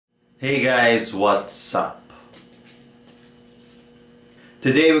Hey guys, what's up?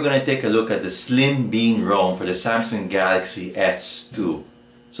 Today we're going to take a look at the Slim Bean ROM for the Samsung Galaxy S2.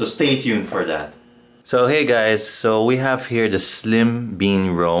 So stay tuned for that. So hey guys, so we have here the Slim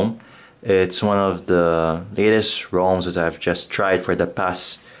Bean ROM. It's one of the latest ROMs that I've just tried for the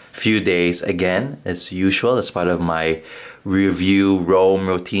past few days. Again, as usual, as part of my review ROM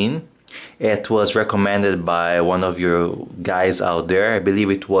routine. It was recommended by one of your guys out there. I believe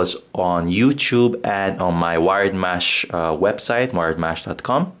it was on YouTube and on my Wired Mash website,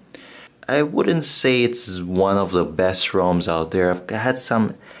 wiredmash.com. I wouldn't say it's one of the best ROMs out there. I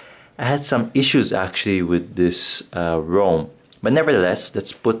had some issues actually with this ROM, but nevertheless,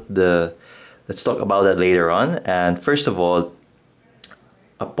 let's talk about that later on. And first of all,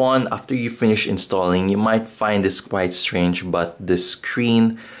 after you finish installing, you might find this quite strange, but the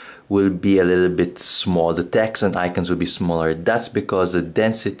screen will be a little bit small. The text and icons will be smaller. That's because the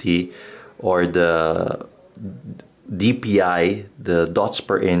density or the DPI, the dots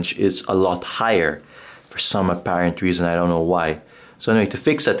per inch, is a lot higher for some apparent reason. I don't know why. So anyway, to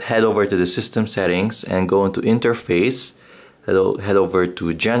fix that, head over to the system settings and go into interface, head over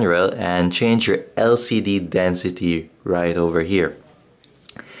to general and change your LCD density right over here.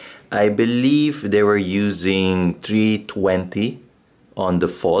 I believe they were using 320 on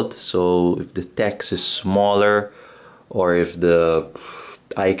default, so if the text is smaller or if the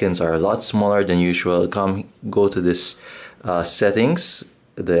icons are a lot smaller than usual, go to this settings,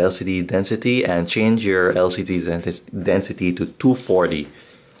 the LCD density, and change your LCD density to 240.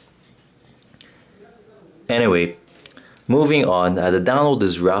 Anyway, moving on, the download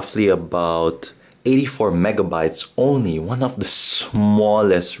is roughly about 84 megabytes only, one of the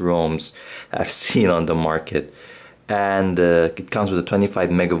smallest ROMs I've seen on the market. And it comes with a 25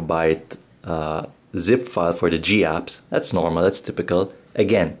 megabyte zip file for the G apps. That's normal, that's typical.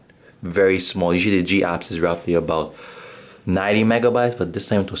 Again, very small. Usually the G apps is roughly about 90 megabytes, but this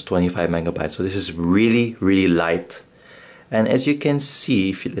time it was 25 megabytes. So this is really, really light. And as you can see,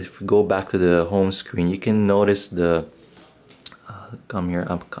 if you go back to the home screen, you can notice the come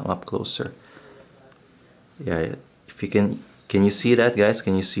up closer. Yeah, if you can you see that, guys?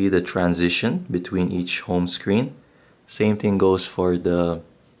 Can you see the transition between each home screen? Same thing goes for the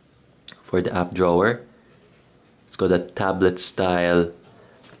app drawer. It's got a tablet style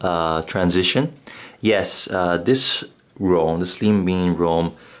transition. Yes, this ROM, the Slim Bean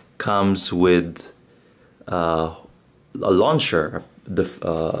ROM, comes with a launcher,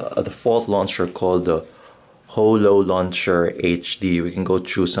 a default launcher called the Holo Launcher HD. We can go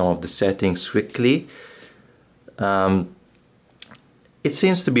through some of the settings quickly. It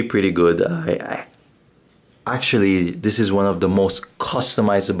seems to be pretty good. Actually, this is one of the most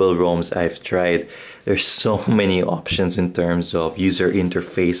customizable ROMs I've tried. There's so many options in terms of user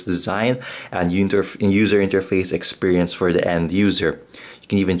interface design and user interface experience for the end user. You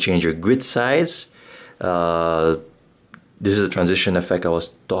can even change your grid size. This is a transition effect I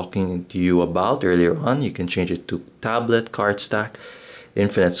was talking to you about earlier on. You can change it to tablet, card stack,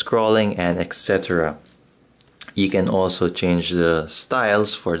 infinite scrolling, and etc. You can also change the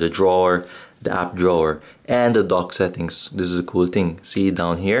styles for the drawer, the app drawer, and the dock settings. This is a cool thing. See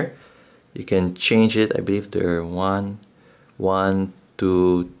down here, you can change it. I believe there are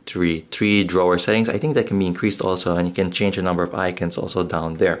three drawer settings. I think that can be increased also, and you can change the number of icons also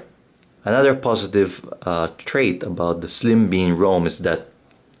down there. Another positive trait about the Slim Bean ROM is that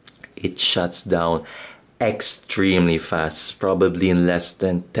it shuts down extremely fast, probably in less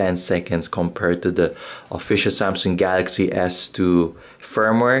than 10 seconds compared to the official Samsung Galaxy S2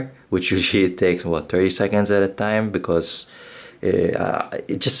 firmware, which usually takes what, 30 seconds at a time, because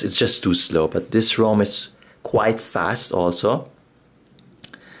it's just too slow. But this ROM is quite fast also,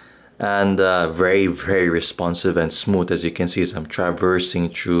 and very, very responsive and smooth, as you can see as I'm traversing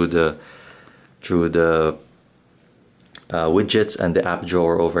through the widgets and the app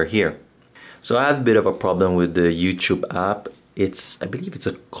drawer over here. So I have a bit of a problem with the YouTube app. I believe it's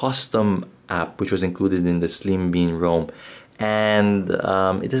a custom app which was included in the Slim Bean ROM, and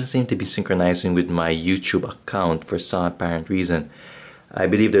it doesn't seem to be synchronizing with my YouTube account for some apparent reason. I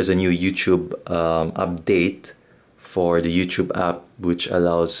believe there's a new YouTube update for the YouTube app which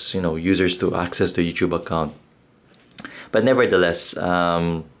allows users to access the YouTube account. But nevertheless,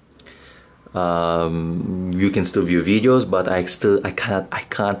 you can still view videos, but I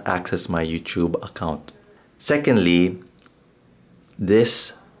can't access my YouTube account. Secondly,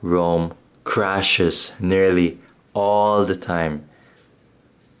 this ROM crashes nearly all the time.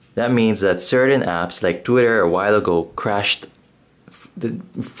 That means that certain apps like Twitter a while ago crashed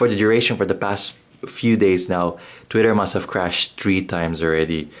for the duration for the past few days now. Twitter must have crashed 3 times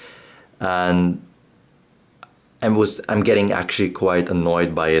already. and I'm getting actually quite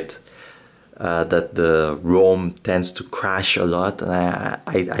annoyed by it, that the ROM tends to crash a lot, and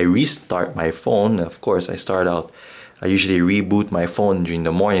I restart my phone. Of course, I usually reboot my phone during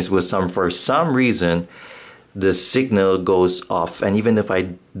the mornings, but for some reason the signal goes off, and even if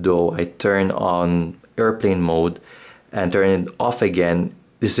I turn on airplane mode and turn it off again,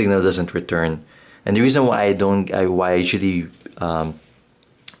 the signal doesn't return. And the reason why I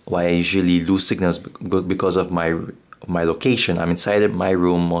usually lose signals because of my location. I'm inside of my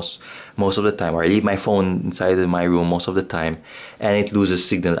room most of the time, or I leave my phone inside of my room most of the time, and it loses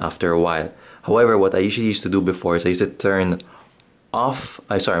signal after a while. However, what I usually used to do before is I used to turn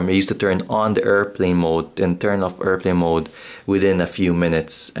on the airplane mode and turn off airplane mode within a few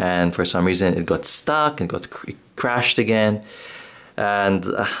minutes, and for some reason it got stuck and it crashed again. And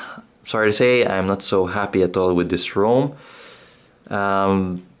sorry to say, I'm not so happy at all with this ROM.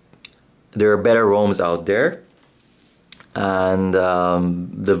 There are better ROMs out there, and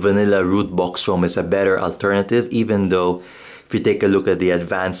the vanilla root box ROM is a better alternative, even though if you take a look at the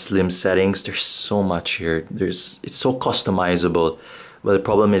advanced slim settings, there's so much here. It's so customizable, but the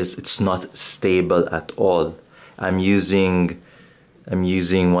problem is it's not stable at all. I'm using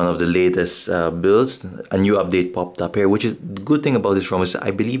one of the latest builds. A new update popped up here, which is the good thing about this ROM is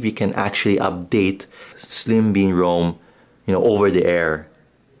I believe you can actually update Slim Bean ROM, over the air,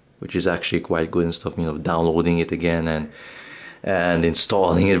 which is actually quite good and stuff. Downloading it again and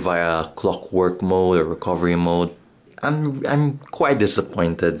installing it via clockwork mode or recovery mode. I'm quite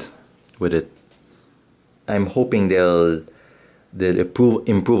disappointed with it. I'm hoping they'll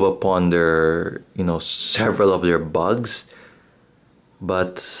improve upon their several of their bugs,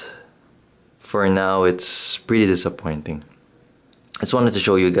 but for now it's pretty disappointing. I just wanted to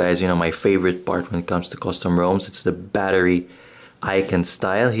show you guys my favorite part when it comes to custom ROMs. It's the battery icon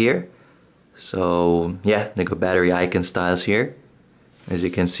style here. So yeah, they got battery icon styles here, as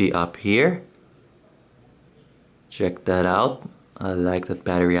you can see up here. Check that out. I like that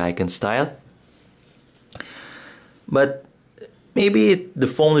battery icon style. But maybe the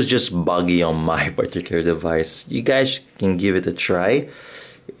phone is just buggy on my particular device. You guys can give it a try.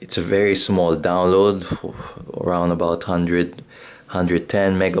 It's a very small download, around about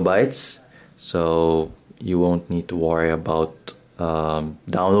 110 megabytes. So you won't need to worry about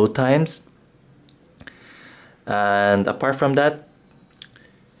download times. And apart from that,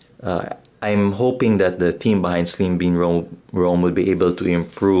 I'm hoping that the team behind Slim Bean ROM will be able to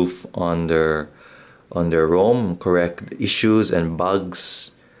improve on their ROM, correct issues and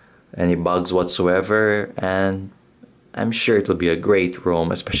bugs, any bugs whatsoever, and I'm sure it will be a great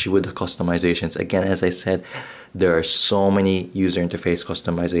ROM, especially with the customizations. Again, as I said, there are so many user interface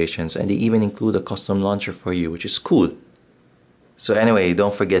customizations, and they even include a custom launcher for you, which is cool. So anyway,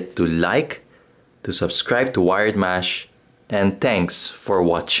 don't forget to like, to subscribe to Wired Mash, and thanks for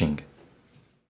watching.